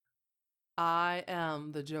I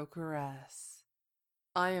am the Jokeress.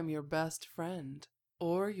 I am your best friend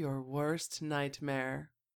or your worst nightmare.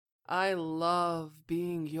 I love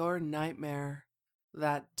being your nightmare,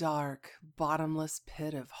 that dark, bottomless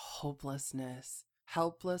pit of hopelessness,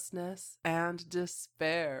 helplessness, and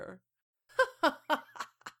despair.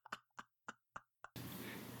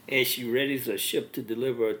 As she readies a ship to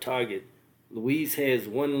deliver a target, Louise has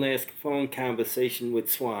one last phone conversation with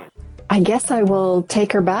Swan. I guess I will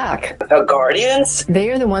take her back. The Guardians? They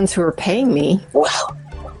are the ones who are paying me. Well,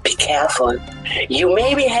 be careful. You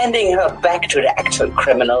may be handing her back to the actual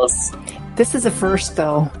criminals. This is a first,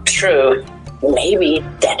 though. True. Maybe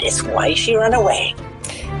that is why she ran away.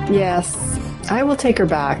 Yes, I will take her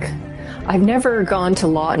back. I've never gone to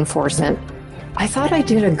law enforcement. I thought I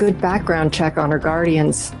did a good background check on her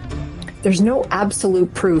guardians. There's no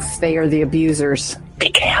absolute proof they are the abusers. Be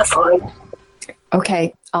careful.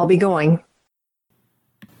 Okay, I'll be going.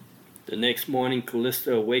 The next morning,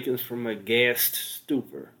 Callista awakens from a gassed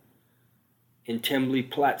stupor, and Tembley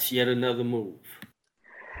plots yet another move.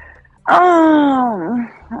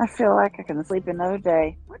 I feel like I can sleep another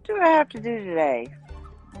day. What do I have to do today?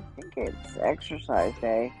 I think it's exercise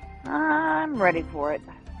day. I'm ready for it.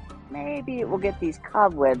 Maybe it will get these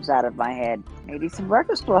cobwebs out of my head. Maybe some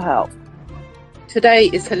breakfast will help. Today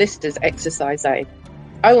is Callista's exercise day.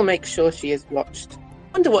 I will make sure she is watched.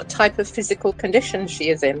 Wonder what type of physical condition she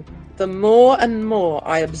is in. The more and more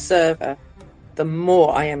I observe her, the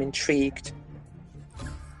more I am intrigued.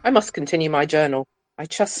 I must continue my journal. I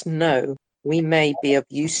just know we may be of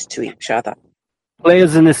use to each other.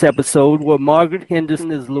 Players in this episode were Margaret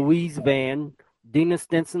Henderson as Louise Van, Dina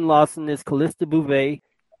Stinson Lawson as Callista Bouvet,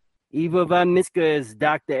 Eva Van Miska as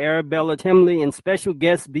Dr. Arabella Tembley, and special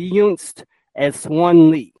guest B. Junst as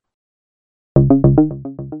Swan Lee.